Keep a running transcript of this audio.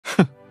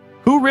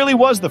Who really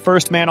was the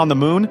first man on the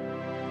moon?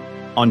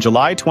 On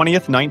July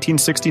 20th,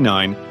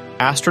 1969,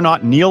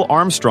 astronaut Neil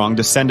Armstrong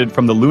descended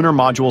from the lunar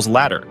module's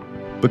ladder,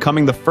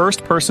 becoming the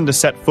first person to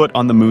set foot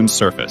on the moon's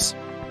surface.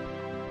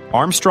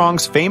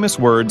 Armstrong's famous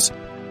words,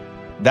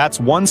 "That's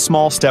one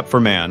small step for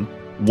man,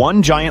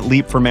 one giant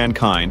leap for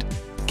mankind,"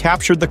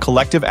 captured the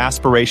collective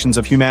aspirations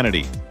of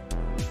humanity.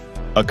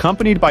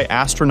 Accompanied by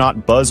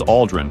astronaut Buzz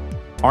Aldrin,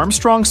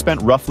 Armstrong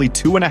spent roughly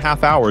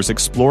 2.5 hours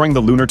exploring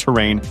the lunar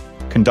terrain,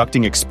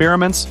 conducting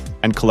experiments,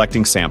 and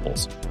collecting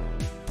samples.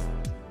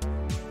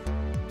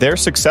 Their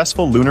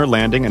successful lunar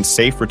landing and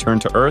safe return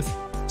to Earth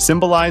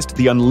symbolized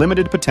the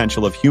unlimited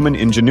potential of human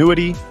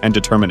ingenuity and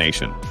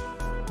determination.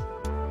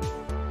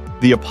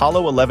 The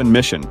Apollo 11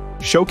 mission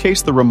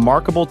showcased the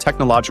remarkable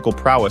technological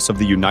prowess of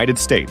the United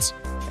States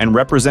and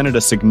represented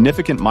a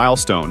significant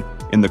milestone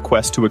in the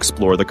quest to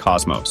explore the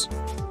cosmos.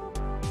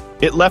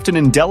 It left an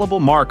indelible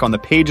mark on the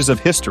pages of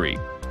history,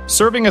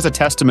 serving as a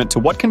testament to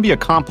what can be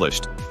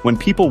accomplished when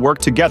people work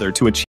together to achieve